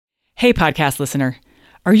Hey, podcast listener.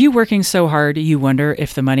 Are you working so hard you wonder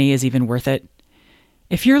if the money is even worth it?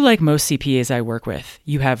 If you're like most CPAs I work with,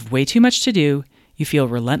 you have way too much to do, you feel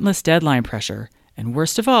relentless deadline pressure, and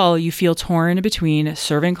worst of all, you feel torn between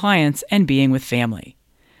serving clients and being with family.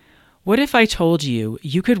 What if I told you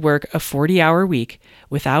you could work a 40-hour week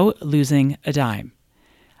without losing a dime?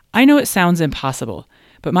 I know it sounds impossible,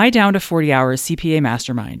 but my Down to 40 Hours CPA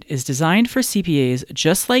Mastermind is designed for CPAs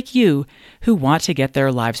just like you who want to get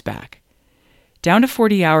their lives back. Down to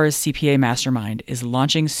 40 Hours CPA Mastermind is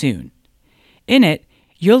launching soon. In it,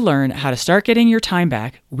 you'll learn how to start getting your time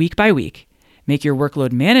back week by week, make your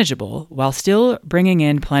workload manageable while still bringing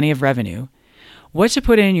in plenty of revenue, what to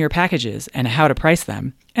put in your packages and how to price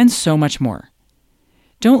them, and so much more.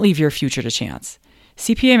 Don't leave your future to chance.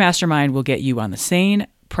 CPA Mastermind will get you on the sane,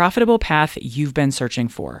 profitable path you've been searching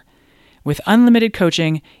for. With unlimited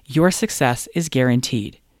coaching, your success is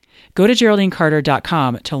guaranteed. Go to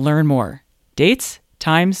GeraldineCarter.com to learn more. Dates,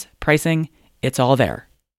 times, pricing, it's all there.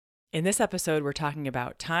 In this episode, we're talking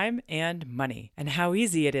about time and money and how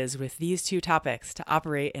easy it is with these two topics to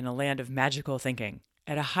operate in a land of magical thinking.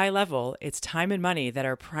 At a high level, it's time and money that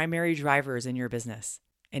are primary drivers in your business.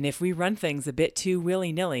 And if we run things a bit too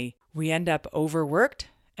willy-nilly, we end up overworked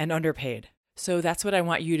and underpaid. So that's what I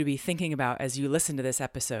want you to be thinking about as you listen to this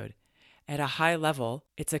episode. At a high level,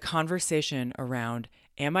 it's a conversation around,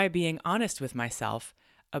 am I being honest with myself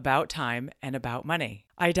about time and about money?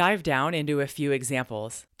 I dive down into a few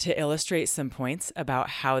examples to illustrate some points about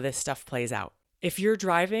how this stuff plays out. If you're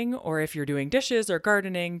driving or if you're doing dishes or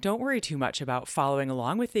gardening, don't worry too much about following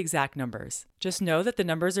along with the exact numbers. Just know that the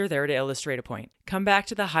numbers are there to illustrate a point. Come back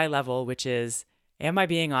to the high level, which is, am I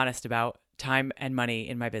being honest about time and money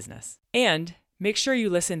in my business? And make sure you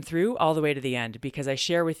listen through all the way to the end because I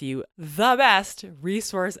share with you the best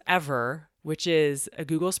resource ever, which is a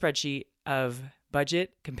Google spreadsheet of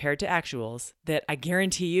budget compared to actuals that I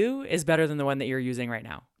guarantee you is better than the one that you're using right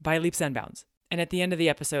now by leaps and bounds. And at the end of the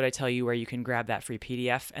episode, I tell you where you can grab that free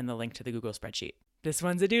PDF and the link to the Google spreadsheet. This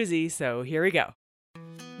one's a doozy, so here we go.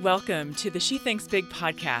 Welcome to the She Thinks Big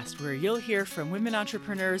podcast, where you'll hear from women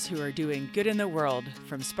entrepreneurs who are doing good in the world,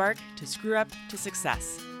 from spark to screw up to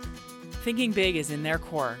success. Thinking big is in their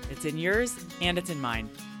core. It's in yours and it's in mine.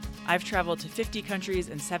 I've traveled to 50 countries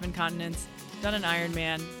and 7 continents, done an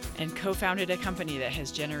Ironman, and co-founded a company that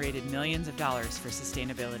has generated millions of dollars for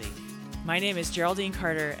sustainability. My name is Geraldine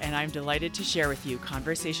Carter, and I'm delighted to share with you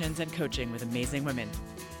conversations and coaching with amazing women.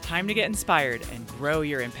 Time to get inspired and grow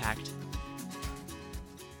your impact.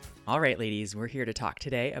 All right, ladies, we're here to talk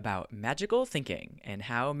today about magical thinking and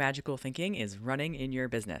how magical thinking is running in your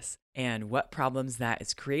business and what problems that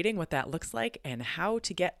is creating, what that looks like, and how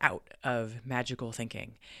to get out of magical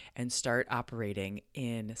thinking and start operating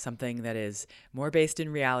in something that is more based in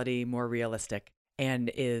reality, more realistic,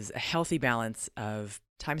 and is a healthy balance of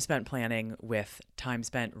time spent planning with time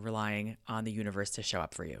spent relying on the universe to show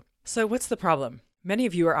up for you. So what's the problem? Many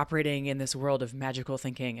of you are operating in this world of magical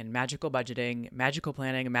thinking and magical budgeting, magical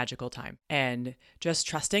planning, and magical time, and just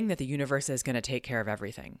trusting that the universe is going to take care of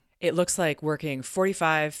everything. It looks like working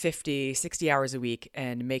 45, 50, 60 hours a week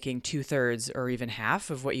and making 2/3 or even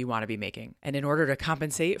half of what you want to be making. And in order to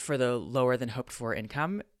compensate for the lower than hoped for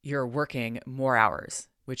income, you're working more hours,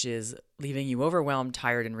 which is leaving you overwhelmed,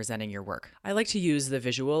 tired, and resenting your work. I like to use the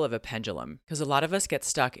visual of a pendulum because a lot of us get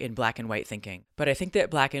stuck in black and white thinking. But I think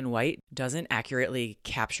that black and white doesn't accurately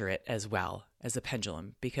capture it as well as a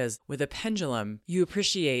pendulum, because with a pendulum, you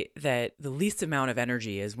appreciate that the least amount of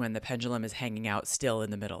energy is when the pendulum is hanging out still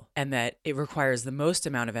in the middle, and that it requires the most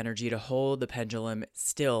amount of energy to hold the pendulum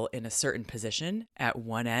still in a certain position at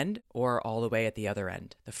one end or all the way at the other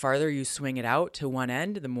end. The farther you swing it out to one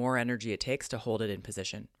end, the more energy it takes to hold it in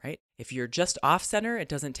position, right? If you're just off center, it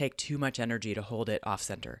doesn't take too much energy to hold it off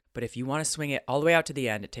center. But if you want to swing it all the way out to the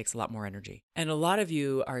end, it takes a lot more energy. And a lot of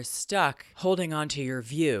you are stuck holding on to your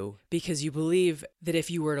view because you believe that if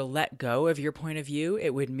you were to let go of your point of view,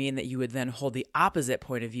 it would mean that you would then hold the opposite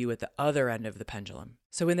point of view at the other end of the pendulum.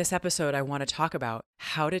 So in this episode, I want to talk about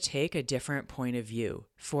how to take a different point of view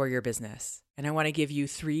for your business. And I want to give you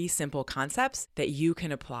 3 simple concepts that you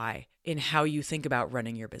can apply in how you think about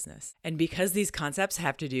running your business. And because these concepts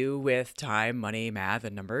have to do with time, money, math,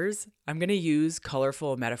 and numbers, I'm going to use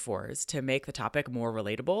colorful metaphors to make the topic more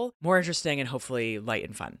relatable, more interesting, and hopefully light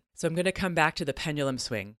and fun. So I'm going to come back to the pendulum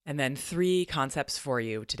swing. And then 3 concepts for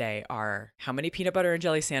you today are: how many peanut butter and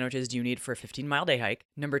jelly sandwiches do you need for a 15-mile day hike?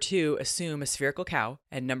 Number 2, assume a spherical cow.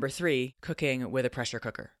 And number 3, cooking with a pressure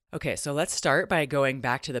cooker. Okay, so let's start by going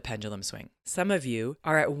back to the pendulum swing. Some of you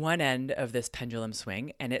are at one end of this pendulum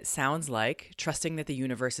swing, and it sounds like trusting that the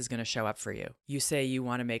universe is going to show up for you. You say you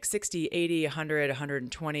want to make 60, 80, 100,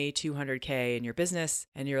 120, 200K in your business,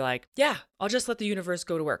 and you're like, yeah, I'll just let the universe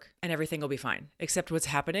go to work and everything will be fine. Except what's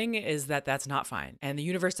happening is that that's not fine. And the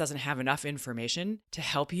universe doesn't have enough information to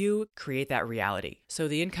help you create that reality. So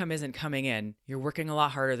the income isn't coming in. You're working a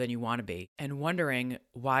lot harder than you want to be and wondering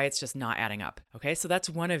why it's just not adding up. Okay, so that's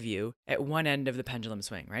one of you at one end of the pendulum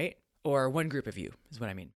swing, right? Or one group of you is what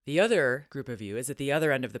I mean. The other group of you is at the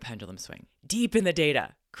other end of the pendulum swing, deep in the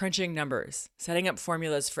data, crunching numbers, setting up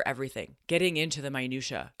formulas for everything, getting into the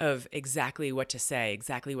minutia of exactly what to say,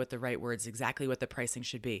 exactly what the right words, exactly what the pricing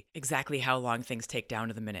should be, exactly how long things take down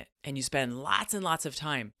to the minute. And you spend lots and lots of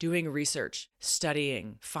time doing research,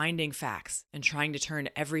 studying, finding facts, and trying to turn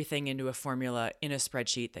everything into a formula in a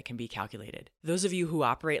spreadsheet that can be calculated. Those of you who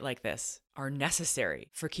operate like this are necessary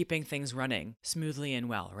for keeping things running smoothly and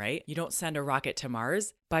well, right? You don't send a rocket to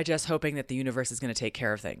Mars by just hoping that the universe is going to take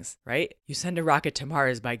care of things, right? You send a rocket to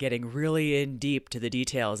Mars by getting really in deep to the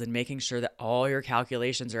details and making sure that all your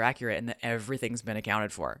calculations are accurate and that everything's been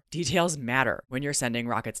accounted for. Details matter when you're sending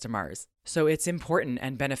rockets to Mars. So it's important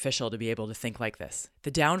and beneficial to be able to think like this.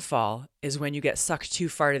 The downfall is when you get sucked too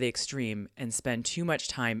far to the extreme and spend too much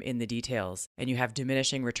time in the details, and you have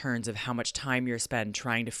diminishing returns of how much time you're spent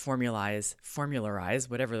trying to formularize,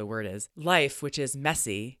 whatever the word is, life, which is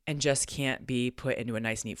messy and just can't be put into a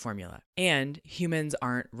nice, neat formula. And humans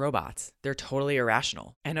aren't robots. They're totally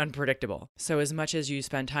irrational and unpredictable. So as much as you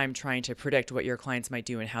spend time trying to predict what your clients might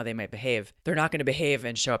do and how they might behave, they're not going to behave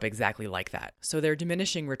and show up exactly like that. So they're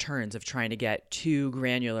diminishing returns of trying to get too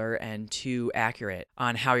granular and too accurate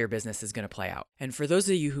on how your business is going to play out. And for those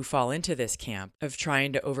of you who fall into this camp of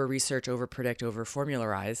trying to over-research, over-predict,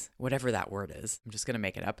 over-formularize, whatever that word is, I'm just going to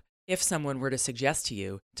make it up. If someone were to suggest to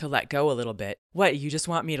you to let go a little bit, what, you just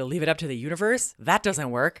want me to leave it up to the universe? That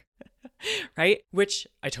doesn't work, right? Which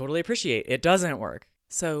I totally appreciate. It doesn't work.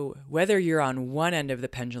 So whether you're on one end of the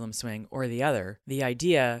pendulum swing or the other, the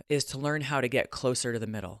idea is to learn how to get closer to the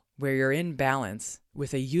middle, where you're in balance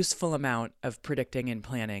with a useful amount of predicting and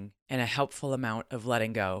planning and a helpful amount of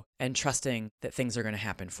letting go and trusting that things are going to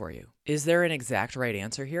happen for you. Is there an exact right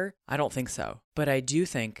answer here? I don't think so. But I do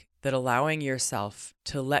think that allowing yourself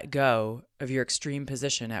to let go of your extreme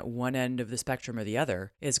position at one end of the spectrum or the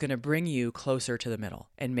other is going to bring you closer to the middle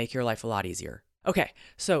and make your life a lot easier. Okay,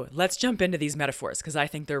 so let's jump into these metaphors because I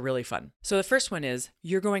think they're really fun. So the first one is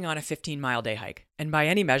you're going on a 15-mile day hike. And by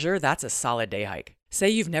any measure, that's a solid day hike. Say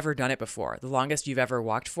you've never done it before. The longest you've ever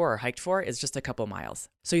walked for or hiked for is just a couple miles.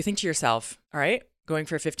 So you think to yourself, all right, going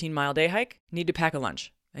for a 15-mile day hike, need to pack a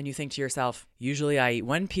lunch. And you think to yourself, usually I eat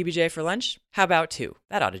 1 PBJ for lunch. How about 2?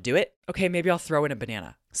 That ought to do it. Okay, maybe I'll throw in a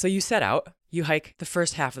banana. So you set out, you hike the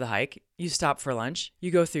first half of the hike, you stop for lunch, you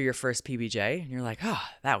go through your first PBJ, and you're like, oh,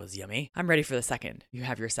 that was yummy. I'm ready for the second. You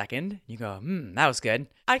have your second, you go, that was good.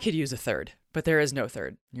 I could use a third, but there is no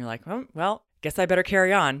third. And you're like, well, guess I better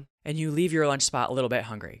carry on. And you leave your lunch spot a little bit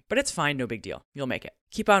hungry, but it's fine, no big deal. You'll make it.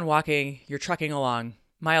 Keep on walking, you're trucking along.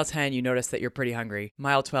 Mile 10, you notice that you're pretty hungry.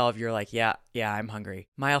 Mile 12, you're like, yeah, I'm hungry.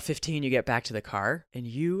 Mile 15, you get back to the car and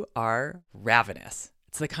you are ravenous.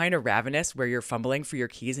 It's the kind of ravenous where you're fumbling for your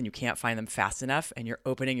keys and you can't find them fast enough and you're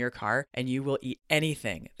opening your car and you will eat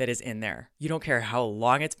anything that is in there. You don't care how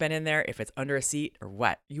long it's been in there, if it's under a seat or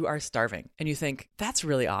what. You are starving. And you think, that's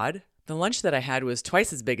really odd. The lunch that I had was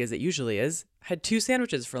twice as big as it usually is. I had 2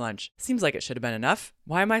 sandwiches for lunch. Seems like it should have been enough.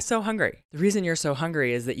 Why am I so hungry? The reason you're so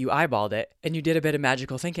hungry is that you eyeballed it and you did a bit of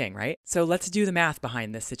magical thinking, right? So let's do the math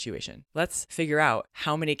behind this situation. Let's figure out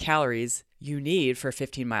how many calories you need for a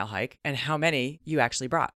 15-mile hike and how many you actually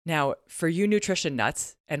brought. Now, for you nutrition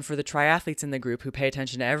nuts and for the triathletes in the group who pay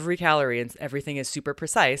attention to every calorie and everything is super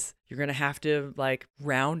precise, you're going to have to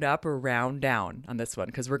round up or round down on this one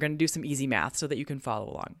because we're going to do some easy math so that you can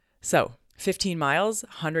follow along. So 15 miles,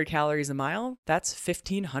 100 calories a mile, that's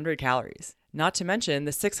 1,500 calories. Not to mention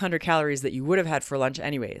the 600 calories that you would have had for lunch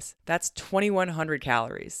anyways. That's 2,100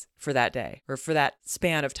 calories for that day or for that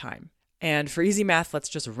span of time. And for easy math, let's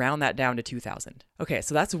just round that down to 2,000. Okay,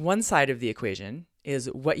 so that's one side of the equation is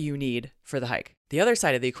what you need for the hike. The other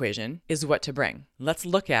side of the equation is what to bring. Let's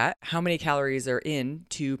look at how many calories are in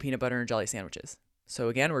 2 peanut butter and jelly sandwiches. So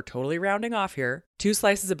again, we're totally rounding off here. 2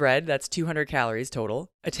 slices of bread, that's 200 calories total.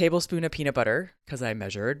 A tablespoon of peanut butter, because I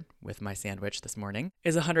measured with my sandwich this morning,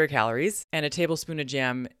 is 100 calories. And a tablespoon of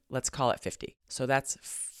jam, let's call it 50. So that's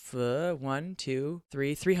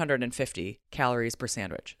 350 calories per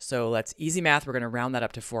sandwich. So let's easy math, we're going to round that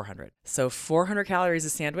up to 400. So 400 calories a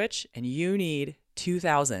sandwich, and you need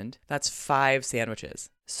 2,000. That's 5 sandwiches.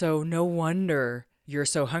 So no wonder you're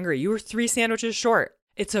so hungry. You were 3 sandwiches short.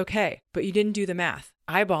 It's okay, but you didn't do the math.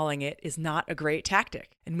 Eyeballing it is not a great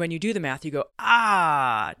tactic. And when you do the math, you go,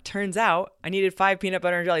 turns out I needed 5 peanut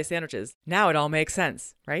butter and jelly sandwiches. Now it all makes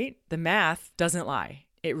sense, right? The math doesn't lie.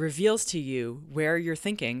 It reveals to you where your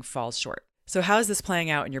thinking falls short. So how is this playing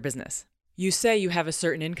out in your business? You say you have a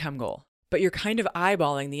certain income goal, but you're kind of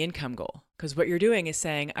eyeballing the income goal because what you're doing is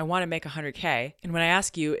saying, I want to make 100K. And when I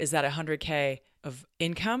ask you, is that 100K of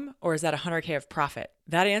income or is that 100K of profit?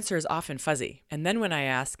 That answer is often fuzzy. And then when I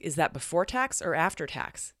ask, is that before tax or after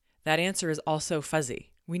tax? That answer is also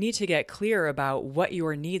fuzzy. We need to get clear about what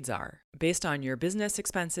your needs are based on your business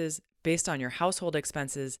expenses, based on your household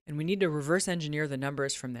expenses, and we need to reverse engineer the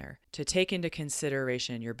numbers from there to take into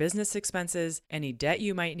consideration your business expenses, any debt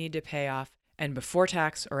you might need to pay off, and before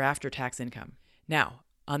tax or after tax income. Now,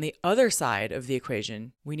 on the other side of the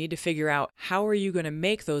equation, we need to figure out how are you going to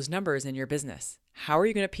make those numbers in your business? How are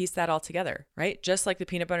you going to piece that all together, right? Just like the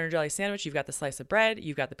peanut butter and jelly sandwich, you've got the slice of bread,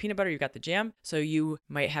 you've got the peanut butter, you've got the jam. So you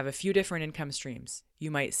might have a few different income streams.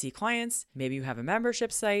 You might see clients, maybe you have a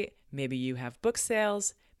membership site, maybe you have book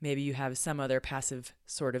sales, maybe you have some other passive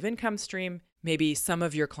sort of income stream. Maybe some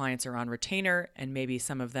of your clients are on retainer and maybe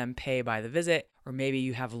some of them pay by the visit, or maybe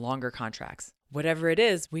you have longer contracts. Whatever it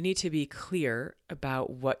is, we need to be clear about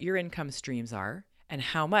what your income streams are and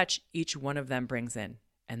how much each one of them brings in.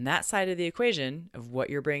 And that side of the equation of what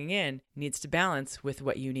you're bringing in needs to balance with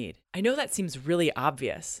what you need. I know that seems really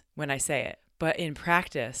obvious when I say it, but in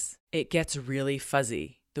practice, it gets really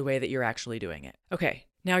fuzzy the way that you're actually doing it. Okay,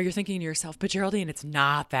 now you're thinking to yourself, but Geraldine, it's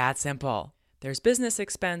not that simple. There's business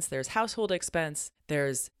expense, there's household expense,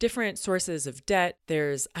 there's different sources of debt,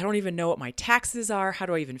 I don't even know what my taxes are. How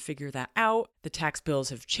do I even figure that out? The tax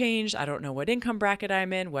bills have changed. I don't know what income bracket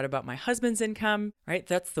I'm in. What about my husband's income, right?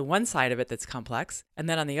 That's the one side of it that's complex. And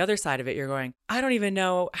then on the other side of it, you're going, I don't even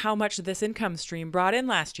know how much this income stream brought in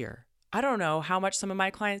last year. I don't know how much some of my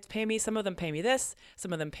clients pay me. Some of them pay me this,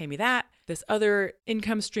 some of them pay me that. This other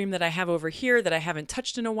income stream that I have over here that I haven't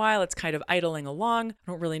touched in a while, it's kind of idling along.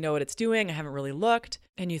 I don't really know what it's doing. I haven't really looked.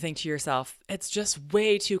 And you think to yourself, it's just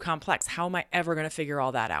way too complex. How am I ever going to figure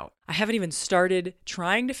all that out? I haven't even started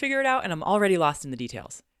trying to figure it out and I'm already lost in the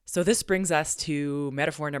details. So this brings us to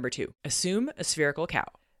metaphor number 2. Assume a spherical cow.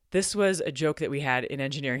 This was a joke that we had in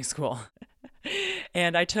engineering school.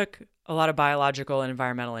 And I took a lot of biological and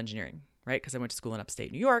environmental engineering, right? Because I went to school in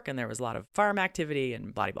upstate New York and there was a lot of farm activity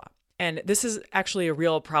and blah, blah. And this is actually a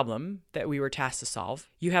real problem that we were tasked to solve.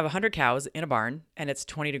 You have 100 cows in a barn and it's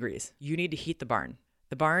 20 degrees. You need to heat the barn.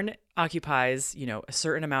 The barn occupies, a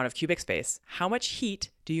certain amount of cubic space. How much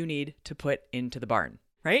heat do you need to put into the barn?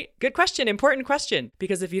 Right? Good question. Important question.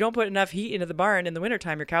 Because if you don't put enough heat into the barn in the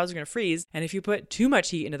wintertime, your cows are going to freeze. And if you put too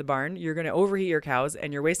much heat into the barn, you're going to overheat your cows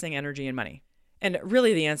and you're wasting energy and money. And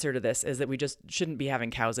really the answer to this is that we just shouldn't be having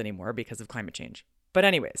cows anymore because of climate change. But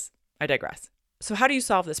anyways, I digress. So how do you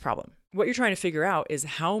solve this problem? What you're trying to figure out is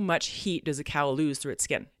how much heat does a cow lose through its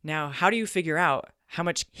skin? Now, how do you figure out how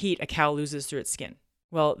much heat a cow loses through its skin?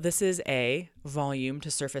 Well, this is a volume to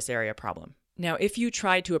surface area problem. Now, if you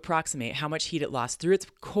tried to approximate how much heat it lost through its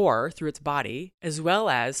core, through its body, as well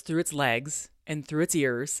as through its legs and through its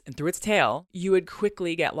ears and through its tail, you would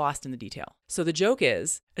quickly get lost in the detail. So the joke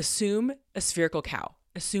is, assume a spherical cow.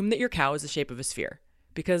 Assume that your cow is the shape of a sphere,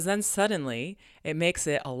 because then suddenly it makes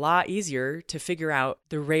it a lot easier to figure out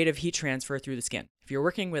the rate of heat transfer through the skin. If you're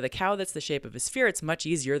working with a cow that's the shape of a sphere, it's much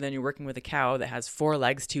easier than you're working with a cow that has 4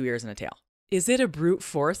 legs, 2 ears, and a tail. Is it a brute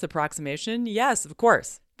force approximation? Yes, of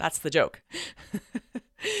course. That's the joke.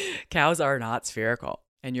 Cows are not spherical,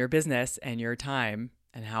 and your business and your time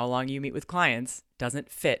and how long you meet with clients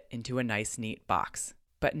doesn't fit into a nice, neat box.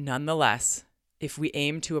 But nonetheless, if we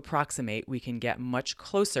aim to approximate, we can get much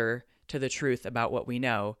closer to the truth about what we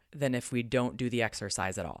know than if we don't do the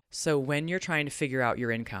exercise at all. So when you're trying to figure out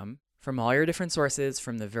your income from all your different sources,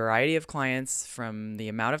 from the variety of clients, from the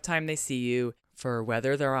amount of time they see you, for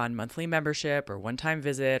whether they're on monthly membership or one-time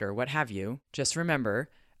visit or what have you, just remember,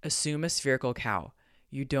 assume a spherical cow.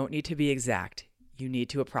 You don't need to be exact. You need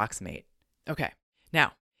to approximate. Okay.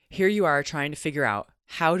 Now, here you are trying to figure out,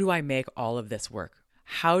 how do I make all of this work?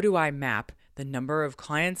 How do I map the number of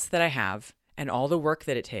clients that I have and all the work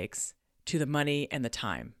that it takes to the money and the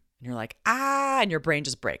time? And you're like, and your brain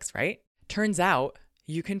just breaks, right? Turns out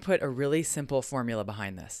you can put a really simple formula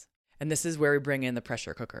behind this. And this is where we bring in the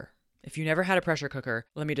pressure cooker. If you never had a pressure cooker,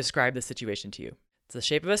 let me describe the situation to you. It's the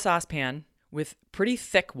shape of a saucepan with pretty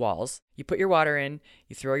thick walls. You put your water in,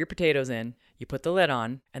 you throw your potatoes in, you put the lid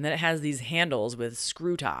on, and then it has these handles with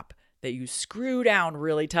screw top that you screw down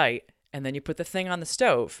really tight, and then you put the thing on the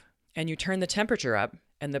stove, and you turn the temperature up,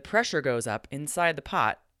 and the pressure goes up inside the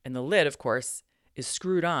pot, and the lid, of course, is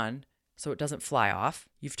screwed on so it doesn't fly off.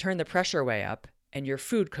 You've turned the pressure way up and your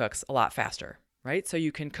food cooks a lot faster, right? So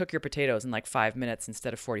you can cook your potatoes in like 5 minutes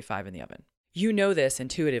instead of 45 in the oven. You know this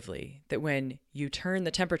intuitively, that when you turn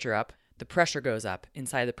the temperature up, the pressure goes up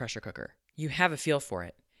inside the pressure cooker. You have a feel for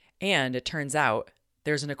it. And it turns out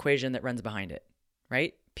there's an equation that runs behind it,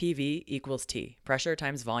 right? PV equals T. Pressure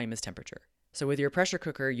times volume is temperature. So with your pressure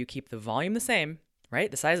cooker, you keep the volume the same,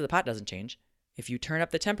 right? The size of the pot doesn't change. If you turn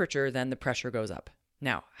up the temperature, then the pressure goes up.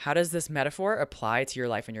 Now, how does this metaphor apply to your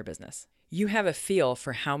life and your business? You have a feel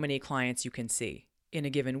for how many clients you can see in a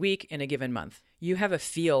given week, in a given month. You have a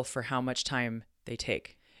feel for how much time they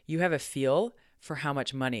take. You have a feel for how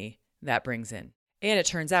much money that brings in. And it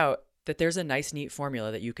turns out that there's a nice, neat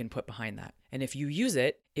formula that you can put behind that. And if you use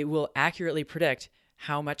it, it will accurately predict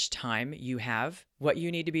how much time you have, what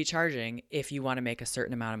you need to be charging if you want to make a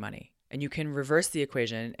certain amount of money. And you can reverse the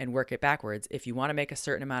equation and work it backwards. If you want to make a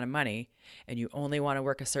certain amount of money and you only want to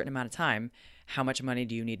work a certain amount of time, how much money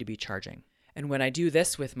do you need to be charging? And when I do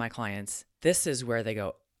this with my clients, this is where they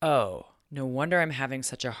go, oh, no wonder I'm having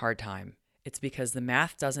such a hard time. It's because the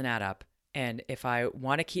math doesn't add up. And if I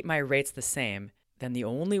want to keep my rates the same, then the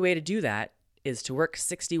only way to do that is to work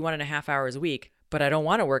 61 and a half hours a week, but I don't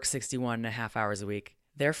want to work 61 and a half hours a week.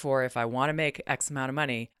 Therefore, if I want to make X amount of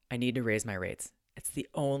money, I need to raise my rates. It's the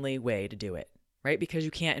only way to do it, right? Because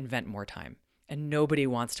you can't invent more time. And nobody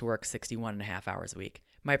wants to work 61 and a half hours a week.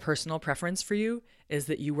 My personal preference for you is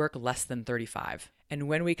that you work less than 35. And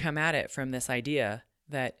when we come at it from this idea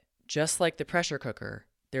that just like the pressure cooker,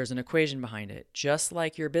 there's an equation behind it. Just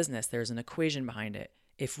like your business, there's an equation behind it.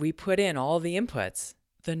 If we put in all the inputs,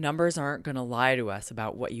 the numbers aren't going to lie to us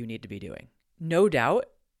about what you need to be doing. No doubt,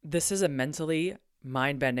 this is a mentally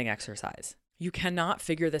mind-bending exercise. You cannot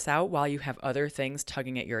figure this out while you have other things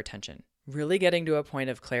tugging at your attention. Really getting to a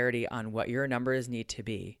point of clarity on what your numbers need to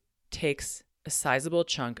be takes a sizable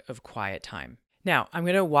chunk of quiet time. Now, I'm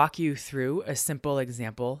going to walk you through a simple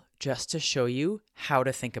example just to show you how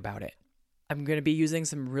to think about it. I'm going to be using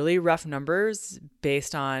some really rough numbers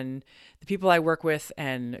based on the people I work with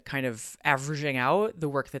and kind of averaging out the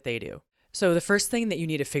work that they do. So the first thing that you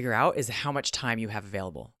need to figure out is how much time you have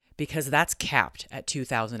available, because that's capped at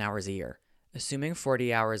 2,000 hours a year, assuming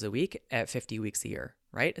 40 hours a week at 50 weeks a year,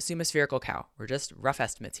 right? Assume a spherical cow. We're just rough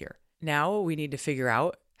estimates here. Now we need to figure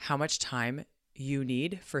out how much time you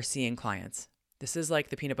need for seeing clients. This is like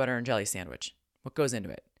the peanut butter and jelly sandwich. What goes into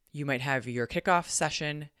it? You might have your kickoff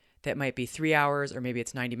session that might be 3 hours, or maybe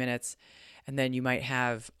it's 90 minutes. And then you might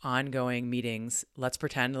have ongoing meetings. Let's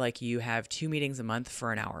pretend like you have 2 meetings a month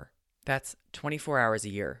for an hour. That's 24 hours a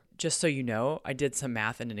year. Just so you know, I did some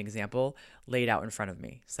math and an example laid out in front of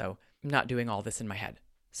me. So I'm not doing all this in my head.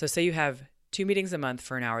 So say you have 2 meetings a month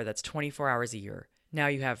for an hour, that's 24 hours a year. Now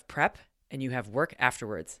you have prep and you have work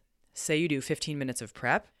afterwards. Say you do 15 minutes of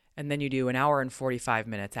prep and then you do an hour and 45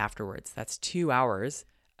 minutes afterwards. That's 2 hours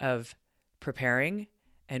of preparing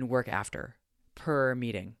and work after per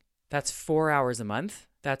meeting. That's 4 hours a month.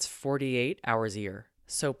 That's 48 hours a year.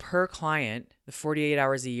 So per client, the 48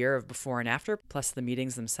 hours a year of before and after, plus the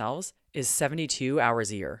meetings themselves, is 72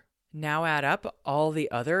 hours a year. Now add up all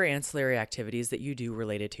the other ancillary activities that you do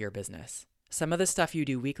related to your business. Some of the stuff you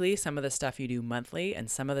do weekly, some of the stuff you do monthly,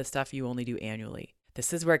 and some of the stuff you only do annually.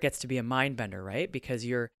 This is where it gets to be a mind bender, right? Because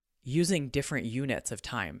you're using different units of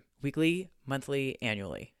time, weekly, monthly,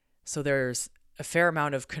 annually. So there's a fair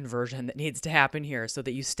amount of conversion that needs to happen here so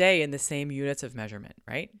that you stay in the same units of measurement,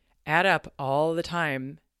 right? Add up all the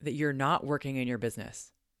time that you're not working in your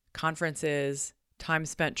business. Conferences, time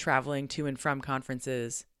spent traveling to and from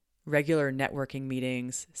conferences, regular networking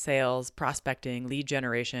meetings, sales, prospecting, lead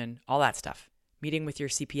generation, all that stuff. Meeting with your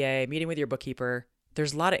CPA, meeting with your bookkeeper.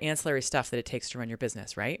 There's a lot of ancillary stuff that it takes to run your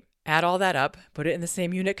business, right? Add all that up, put it in the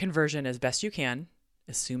same unit conversion as best you can.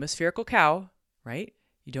 Assume a spherical cow, right?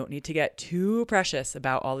 You don't need to get too precious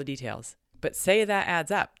about all the details. But say that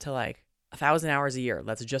adds up to like 1,000 hours a year.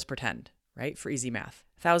 Let's just pretend, right? For easy math.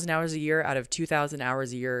 1,000 hours a year out of 2,000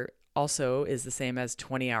 hours a year also is the same as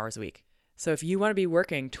 20 hours a week. So if you want to be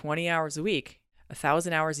working 20 hours a week,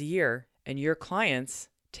 1,000 hours a year, and your clients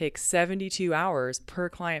take 72 hours per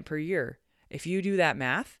client per year, if you do that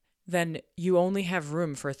math, then you only have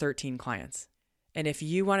room for 13 clients. And if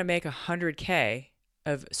you want to make $100K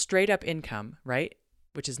of straight up income, right?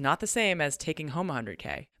 Which is not the same as taking home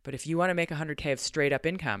 $100K. But if you want to make $100K of straight up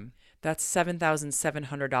income, that's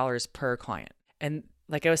 $7,700 per client. And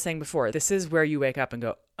like I was saying before, this is where you wake up and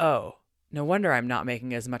go, oh, no wonder I'm not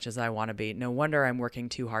making as much as I want to be. No wonder I'm working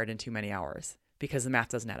too hard and too many hours, because the math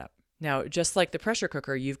doesn't add up. Now, just like the pressure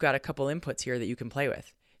cooker, you've got a couple inputs here that you can play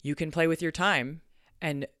with. You can play with your time.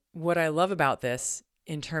 And what I love about this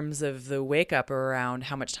in terms of the wake up around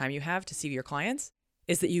how much time you have to see your clients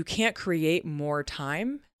is that you can't create more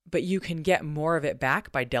time, but you can get more of it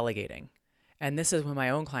back by delegating. And this is when my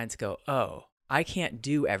own clients go, oh, I can't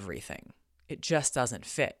do everything. It just doesn't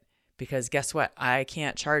fit. Because guess what? I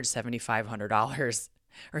can't charge $7,500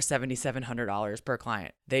 or $7,700 per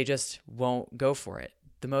client. They just won't go for it.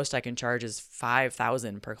 The most I can charge is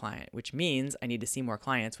 $5,000 per client, which means I need to see more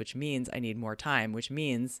clients, which means I need more time, which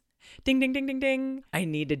means ding, ding, ding, ding, ding, I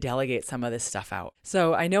need to delegate some of this stuff out.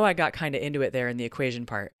 So I know I got kind of into it there in the equation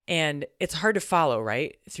part, and it's hard to follow,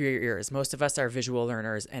 right? Through your ears. Most of us are visual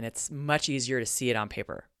learners, and it's much easier to see it on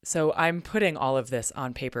paper. So I'm putting all of this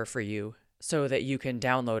on paper for you so that you can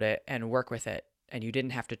download it and work with it. And you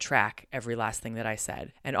didn't have to track every last thing that I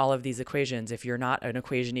said. And all of these equations, if you're not an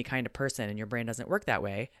equation-y kind of person and your brain doesn't work that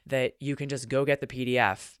way, that you can just go get the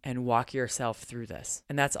PDF and walk yourself through this.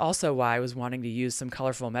 And that's also why I was wanting to use some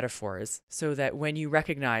colorful metaphors so that when you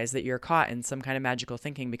recognize that you're caught in some kind of magical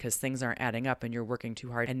thinking because things aren't adding up and you're working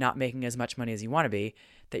too hard and not making as much money as you want to be,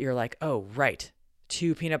 that you're like, oh, right,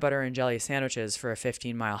 2 peanut butter and jelly sandwiches for a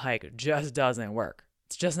 15-mile hike just doesn't work.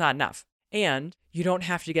 It's just not enough. And you don't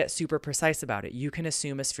have to get super precise about it. You can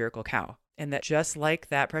assume a spherical cow. And that just like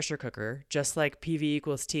that pressure cooker, just like PV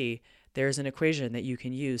equals T, there's an equation that you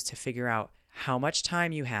can use to figure out how much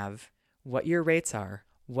time you have, what your rates are,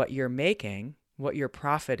 what you're making, what your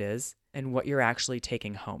profit is, and what you're actually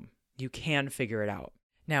taking home. You can figure it out.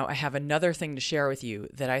 Now, I have another thing to share with you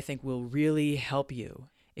that I think will really help you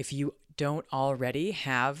if you don't already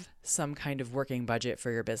have some kind of working budget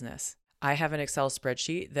for your business. I have an Excel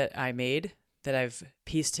spreadsheet that I made that I've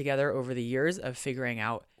pieced together over the years of figuring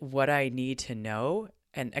out what I need to know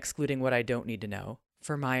and excluding what I don't need to know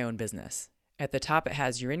for my own business. At the top, it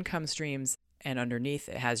has your income streams, and underneath,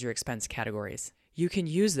 it has your expense categories. You can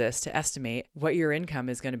use this to estimate what your income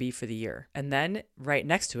is going to be for the year. And then right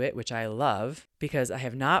next to it, which I love because I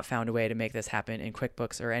have not found a way to make this happen in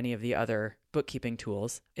QuickBooks or any of the other bookkeeping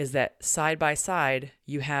tools, is that side by side,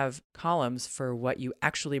 you have columns for what you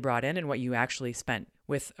actually brought in and what you actually spent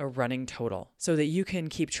with a running total so that you can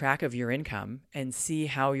keep track of your income and see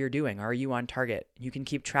how you're doing. Are you on target? You can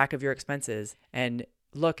keep track of your expenses and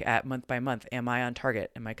look at month by month. Am I on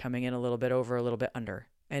target? Am I coming in a little bit over, a little bit under?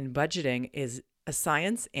 And budgeting is a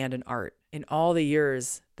science and an art. In all the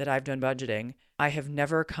years that I've done budgeting, I have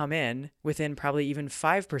never come in within probably even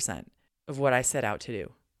 5% of what I set out to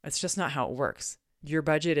do. That's just not how it works. Your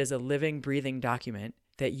budget is a living, breathing document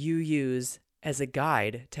that you use as a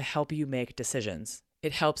guide to help you make decisions.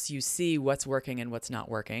 It helps you see what's working and what's not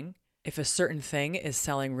working. If a certain thing is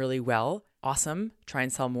selling really well, awesome, try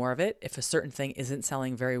and sell more of it. If a certain thing isn't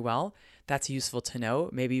selling very well, that's useful to know.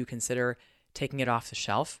 Maybe you consider taking it off the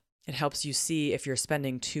shelf. It helps you see if you're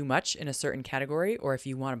spending too much in a certain category or if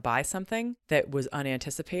you want to buy something that was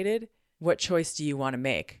unanticipated. What choice do you want to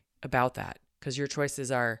make about that? Because your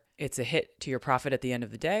choices are, it's a hit to your profit at the end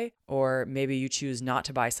of the day, or maybe you choose not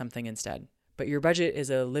to buy something instead. But your budget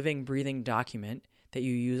is a living, breathing document that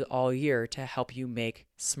you use all year to help you make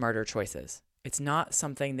smarter choices. It's not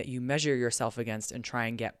something that you measure yourself against and try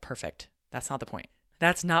and get perfect. That's not the point.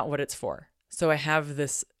 That's not what it's for. So I have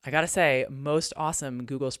this, I gotta say, most awesome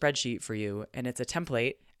Google spreadsheet for you, and it's a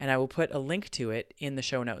template, and I will put a link to it in the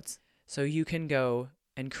show notes. So you can go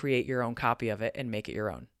and create your own copy of it and make it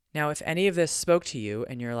your own. Now, if any of this spoke to you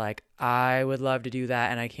and you're like, I would love to do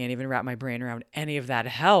that and I can't even wrap my brain around any of that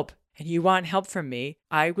help, and you want help from me,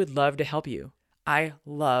 I would love to help you. I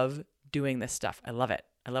love doing this stuff. I love it.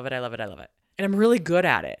 I love it. I love it. I love it. And I'm really good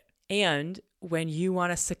at it. And when you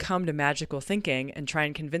want to succumb to magical thinking and try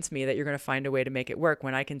and convince me that you're going to find a way to make it work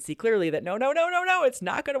when I can see clearly that no, it's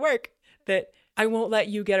not going to work, that I won't let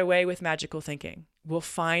you get away with magical thinking. We'll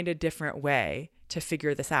find a different way to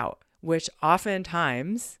figure this out, which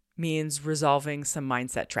oftentimes means resolving some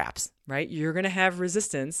mindset traps, right? You're going to have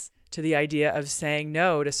resistance to the idea of saying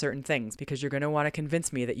no to certain things because you're going to want to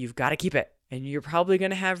convince me that you've got to keep it. And you're probably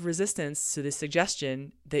going to have resistance to the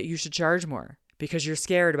suggestion that you should charge more because you're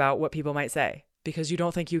scared about what people might say, because you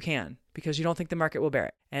don't think you can, because you don't think the market will bear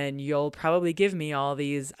it. And you'll probably give me all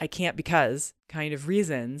these I can't because kind of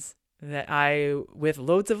reasons that I, with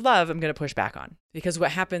loads of love, I'm going to push back on. Because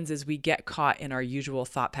what happens is we get caught in our usual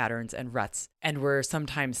thought patterns and ruts, and we're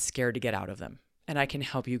sometimes scared to get out of them. And I can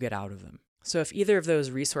help you get out of them. So if either of those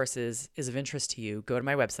resources is of interest to you, go to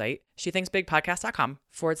my website,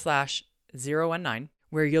 shethinksbigpodcast.com/019,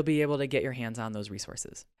 where you'll be able to get your hands on those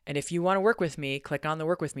resources. And if you want to work with me, click on the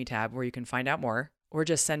Work With Me tab where you can find out more, or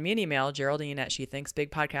just send me an email,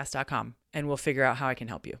 Geraldine@shethinksbigpodcast.com, and we'll figure out how I can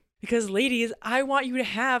help you. Because ladies, I want you to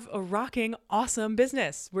have a rocking, awesome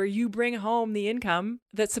business where you bring home the income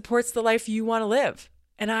that supports the life you want to live.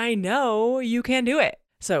 And I know you can do it.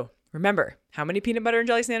 So remember, how many peanut butter and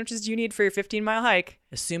jelly sandwiches do you need for your 15-mile hike?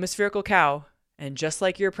 Assume a spherical cow. And just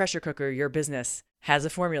like your pressure cooker, your business has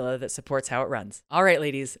a formula that supports how it runs. All right,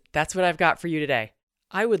 ladies, that's what I've got for you today.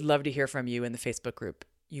 I would love to hear from you in the Facebook group.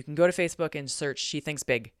 You can go to Facebook and search She Thinks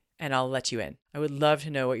Big, and I'll let you in. I would love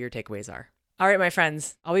to know what your takeaways are. All right, my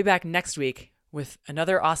friends, I'll be back next week with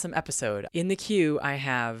another awesome episode. In the queue, I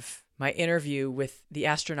have my interview with the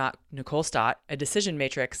astronaut Nicole Stott, a decision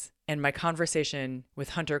matrix, and my conversation with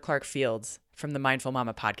Hunter Clark Fields from the Mindful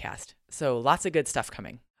Mama podcast. So lots of good stuff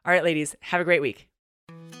coming. All right, ladies, have a great week.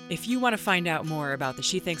 If you want to find out more about the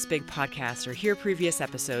She Thinks Big podcast or hear previous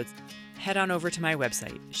episodes, head on over to my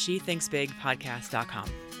website, shethinksbigpodcast.com.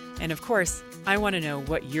 And of course, I want to know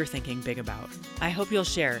what you're thinking big about. I hope you'll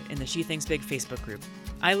share in the She Thinks Big Facebook group.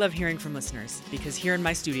 I love hearing from listeners because here in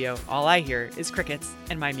my studio, all I hear is crickets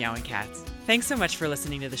and my meowing cats. Thanks so much for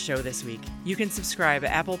listening to the show this week. You can subscribe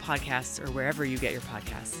at Apple Podcasts or wherever you get your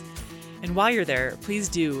podcasts. And while you're there, please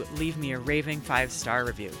do leave me a raving 5-star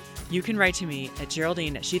review. You can write to me at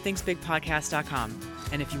Geraldine@SheThinksBigPodcast.com.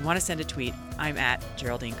 And if you want to send a tweet, I'm at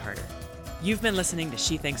Geraldine Carter. You've been listening to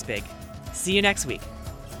She Thinks Big. See you next week.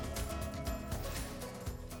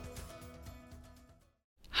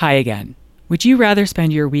 Hi again. Would you rather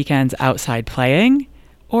spend your weekends outside playing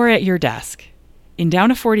or at your desk? In Down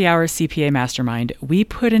to 40 Hours CPA Mastermind, we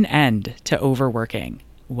put an end to overworking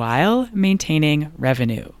while maintaining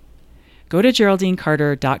revenue. Go to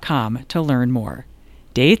GeraldineCarter.com to learn more.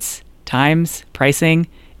 Dates, times, pricing,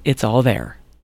 it's all there.